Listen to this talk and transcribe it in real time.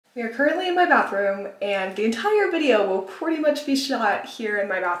We are currently in my bathroom and the entire video will pretty much be shot here in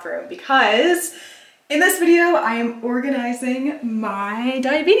my bathroom because in this video I am organizing my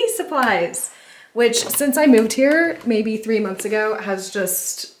diabetes supplies, which since I moved here maybe 3 months ago has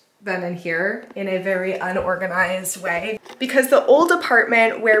just been in here in a very unorganized way because the old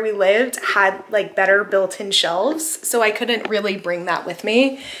apartment where we lived had like better built-in shelves, so I couldn't really bring that with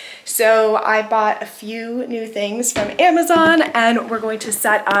me. So I bought a few new things from Amazon and we're going to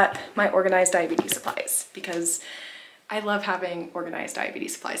set up my organized diabetes supplies because I love having organized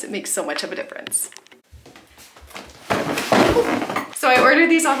diabetes supplies. It makes so much of a difference. So I ordered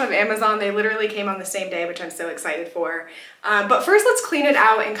these off of Amazon. They literally came on the same day, which I'm so excited for. But first let's clean it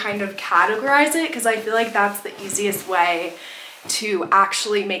out and kind of categorize it because I feel like that's the easiest way to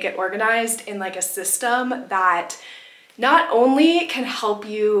actually make it organized in like a system that not only can help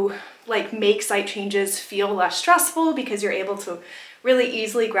you like make site changes feel less stressful because you're able to really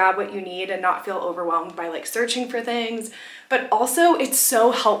easily grab what you need and not feel overwhelmed by like searching for things, but also it's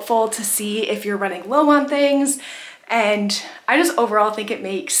so helpful to see if you're running low on things. And I just overall think it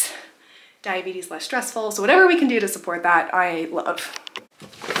makes diabetes less stressful. So whatever we can do to support that, I love.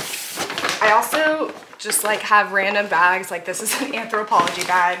 I also just like have random bags. Like this is an Anthropologie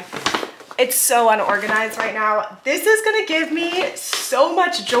bag. It's so unorganized right now. This is gonna give me so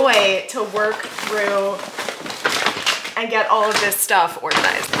much joy to work through and get all of this stuff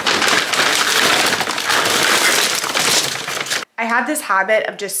organized. I have this habit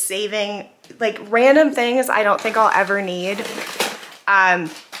of just saving like random things I don't think I'll ever need.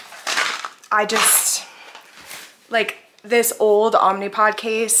 I just, like this old Omnipod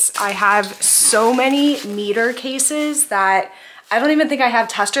case, I have so many meter cases that I don't even think I have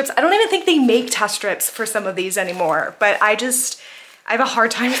test strips. I don't even think they make test strips for some of these anymore, but I have a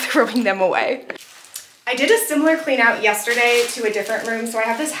hard time throwing them away. I did a similar clean out yesterday to a different room. So I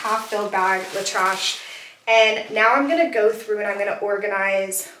have this half filled bag with trash. And now I'm gonna go through and I'm gonna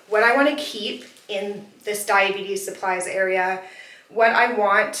organize what I wanna keep in this diabetes supplies area, what I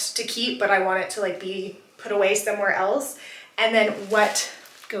want to keep, but I want it to like be put away somewhere else, and then what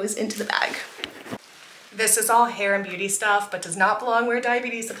goes into the bag. This is all hair and beauty stuff, but does not belong where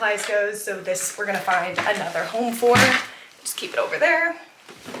diabetes supplies goes. So this we're gonna find another home for. Just keep it over there.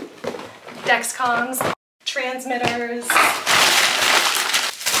 Dexcoms, transmitters.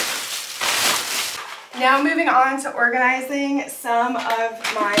 Now moving on to organizing some of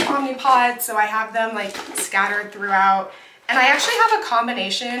my Omnipods. So I have them like scattered throughout. And I actually have a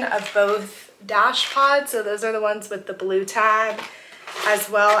combination of both Dash pods. So those are the ones with the blue tag, as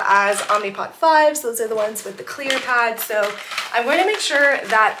well as Omnipod 5s. Those are the ones with the clear pad. So I want to make sure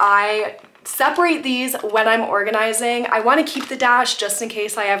that I separate these when I'm organizing. I want to keep the Dash just in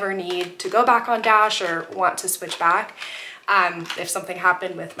case I ever need to go back on Dash or want to switch back. If something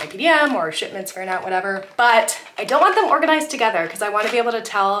happened with my PDM or shipments ran out, whatever. But I don't want them organized together because I want to be able to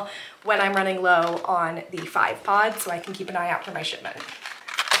tell when I'm running low on the 5 pod so I can keep an eye out for my shipment.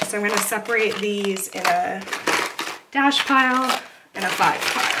 So I'm going to separate these in a Dash pile and a 5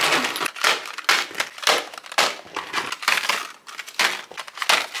 pile.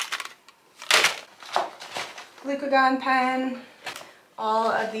 Glucagon pen,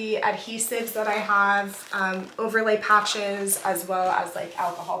 all of the adhesives that I have, overlay patches, as well as like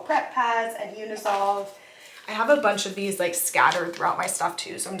alcohol prep pads and Unisolve. I have a bunch of these like scattered throughout my stuff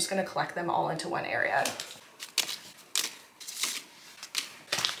too, so I'm just gonna collect them all into one area.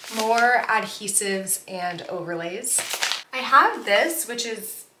 More adhesives and overlays. I have this, which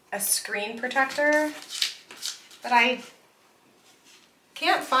is a screen protector, but I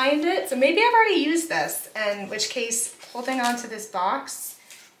can't find it. So maybe I've already used this, in which case holding onto this box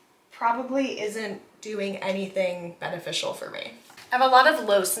probably isn't doing anything beneficial for me. I have a lot of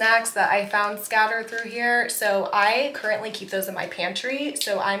low snacks that I found scattered through here. So I currently keep those in my pantry.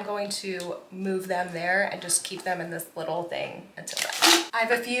 So I'm going to move them there and just keep them in this little thing until then. I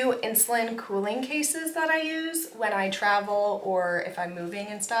have a few insulin cooling cases that I use when I travel or if I'm moving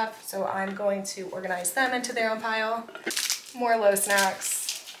and stuff. So I'm going to organize them into their own pile. More low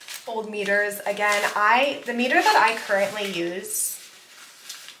snacks, old meters. Again, the meter that I currently use,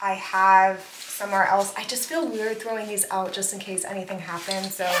 I have somewhere else. I just feel weird throwing these out just in case anything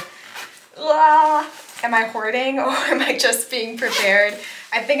happens. So, am I hoarding or am I just being prepared?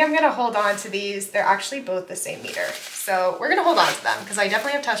 I think I'm gonna hold on to these. They're actually both the same meter. So we're gonna hold on to them because I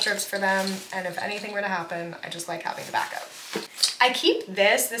definitely have test strips for them. And if anything were to happen, I just like having the backup. I keep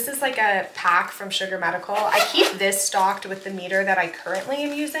this is like a pack from Sugar Medical. I keep this stocked with the meter that I currently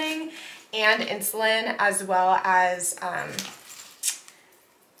am using and insulin, as well as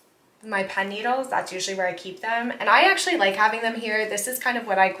my pen needles, that's usually where I keep them. And I actually like having them here. This is kind of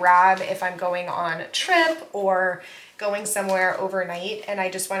what I grab if I'm going on a trip or going somewhere overnight. And I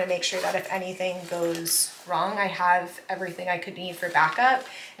just want to make sure that if anything goes wrong, I have everything I could need for backup.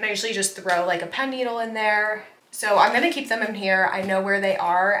 And I usually just throw like a pen needle in there. So I'm gonna keep them in here. I know where they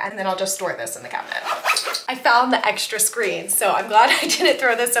are, and then I'll just store this in the cabinet. I found the extra screen, so I'm glad I didn't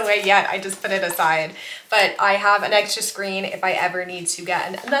throw this away yet. I just put it aside. But I have an extra screen. If I ever need to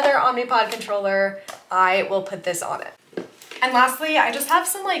get another Omnipod controller, I will put this on it. And lastly, I just have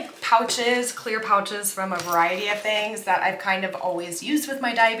some like pouches, clear pouches from a variety of things that I've kind of always used with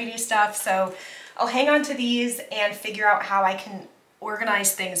my diabetes stuff. So I'll hang on to these and figure out how I can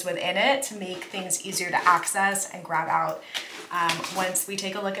organize things within it to make things easier to access and grab out once we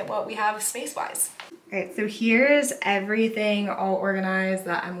take a look at what we have space-wise. All right, so here's everything all organized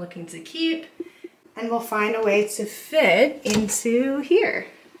that I'm looking to keep, and we'll find a way to fit into here.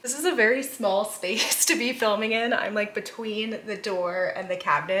 This is a very small space to be filming in. I'm like between the door and the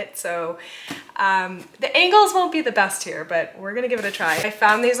cabinet, so the angles won't be the best here, but we're gonna give it a try. I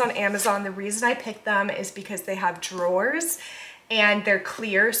found these on Amazon. The reason I picked them is because they have drawers and they're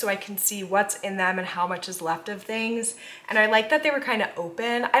clear, so I can see what's in them and how much is left of things. And I like that they were kind of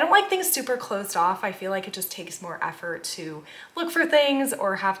open. I don't like things super closed off. I feel like it just takes more effort to look for things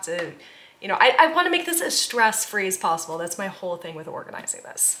or have to, you know, I want to make this as stress-free as possible. That's my whole thing with organizing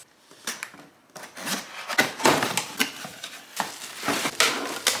this.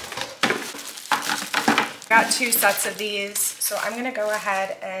 Got 2 sets of these, so I'm gonna go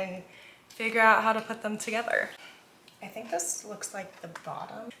ahead and figure out how to put them together. I think this looks like the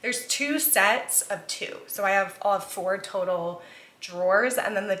bottom. There's 2 sets of 2. So I'll have 4 total drawers,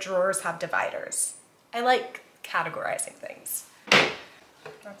 and then the drawers have dividers. I like categorizing things.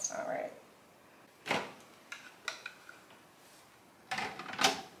 That's not right.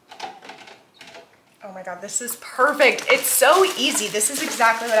 Oh my God, this is perfect. It's so easy. This is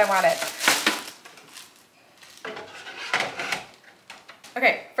exactly what I wanted.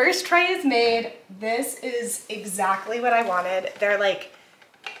 Okay, first tray is made. This is exactly what I wanted. They're like,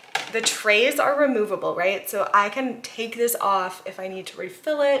 the trays are removable, right? So I can take this off if I need to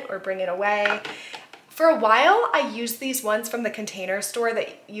refill it or bring it away. For a while, I used these ones from the Container Store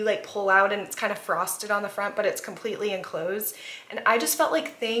that you like pull out and it's kind of frosted on the front, but it's completely enclosed. And I just felt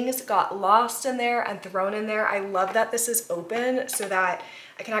like things got lost in there and thrown in there. I love that this is open so that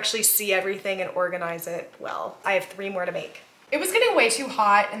I can actually see everything and organize it well. I have 3 more to make. It was getting way too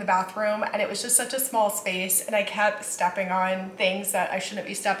hot in the bathroom and it was just such a small space and I kept stepping on things that I shouldn't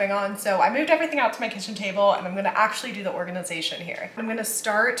be stepping on. So I moved everything out to my kitchen table and I'm gonna actually do the organization here. I'm gonna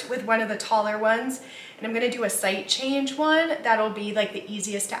start with one of the taller ones and I'm gonna do a site change one that'll be like the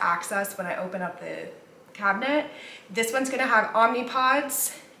easiest to access when I open up the cabinet. This one's gonna have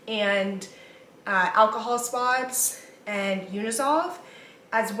Omnipods and alcohol swabs and Unizolve,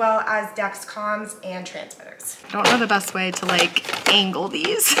 as well as Dexcoms and transmitters. I don't know the best way to like angle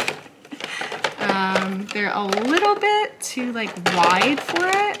these. They're a little bit too like wide for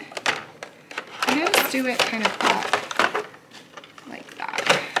it. I'm gonna just do it kind of like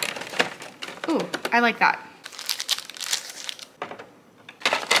that. Ooh, I like that.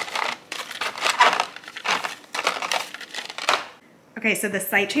 Okay, so the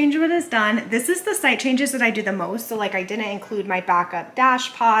site change one is done. This is the site changes that I do the most. So like I didn't include my backup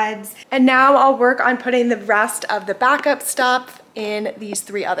dash pods. And now I'll work on putting the rest of the backup stuff in these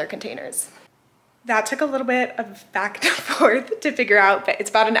 3 other containers. That took a little bit of back and forth to figure out, but it's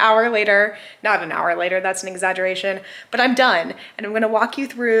about an hour later. Not an hour later, that's an exaggeration, but I'm done. And I'm gonna walk you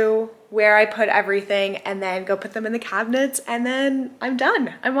through where I put everything and then go put them in the cabinets and then I'm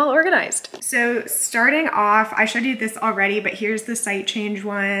done. I'm all organized. So starting off, I showed you this already, but here's the site change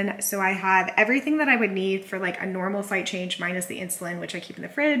one. So I have everything that I would need for like a normal site change minus the insulin, which I keep in the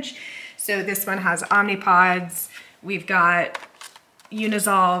fridge. So this one has Omnipods. We've got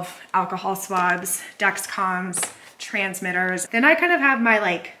Unizolve, alcohol swabs, Dexcoms, transmitters. Then I kind of have my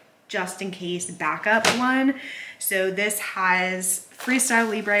like just in case backup one. So this has Freestyle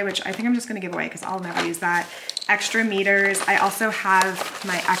Libre, which I think I'm just gonna give away because I'll never use that. Extra meters. I also have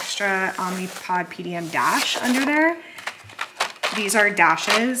my extra Omnipod PDM dash under there. These are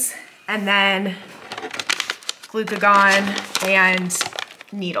dashes. And then glucagon and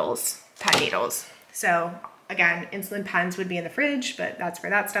needles, pen needles. So again, insulin pens would be in the fridge, but that's where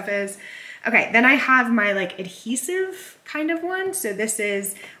that stuff is. Okay, then I have my like adhesive kind of one. So this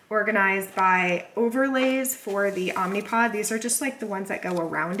is organized by overlays for the Omnipod. These are just like the ones that go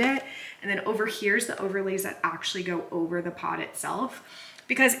around it. And then over here's the overlays that actually go over the pod itself.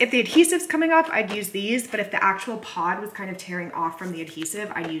 because if the adhesive's coming off, I'd use these, but if the actual pod was kind of tearing off from the adhesive,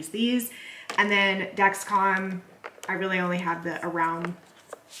 I'd use these. And then Dexcom, I really only have the around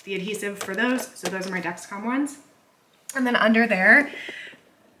the adhesive for those. So those are my Dexcom ones. And then under there,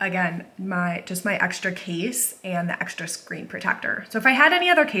 again, just my extra case and the extra screen protector. So if I had any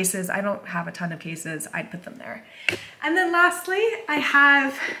other cases, I don't have a ton of cases, I'd put them there. And then lastly, I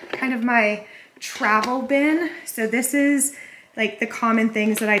have kind of my travel bin. So this is like the common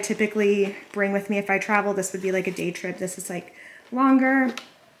things that I typically bring with me if I travel. This would be like a day trip. This is like longer.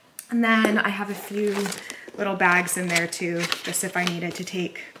 And then I have a few little bags in there too, just if I needed to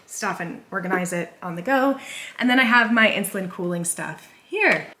take stuff and organize it on the go. And then I have my insulin cooling stuff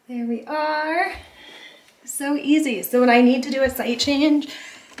here. There we are. So easy. So when I need to do a site change,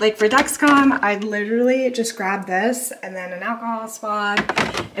 like for Dexcom, I literally just grab this and then an alcohol swab.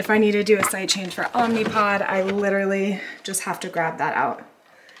 If I need to do a site change for Omnipod, I literally just have to grab that out.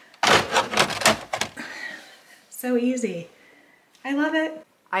 So easy. I love it.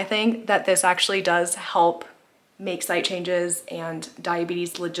 I think that this actually does help make site changes and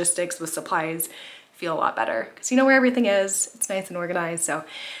diabetes logistics with supplies feel a lot better because you know where everything is. It's nice and organized, so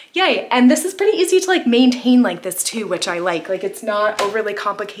yay. And this is pretty easy to like maintain like this too, which I like. Like it's not overly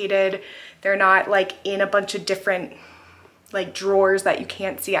complicated. They're not like in a bunch of different like drawers that you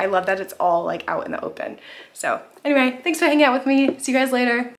can't see. I love that it's all like out in the open. So anyway, thanks for hanging out with me. See you guys later.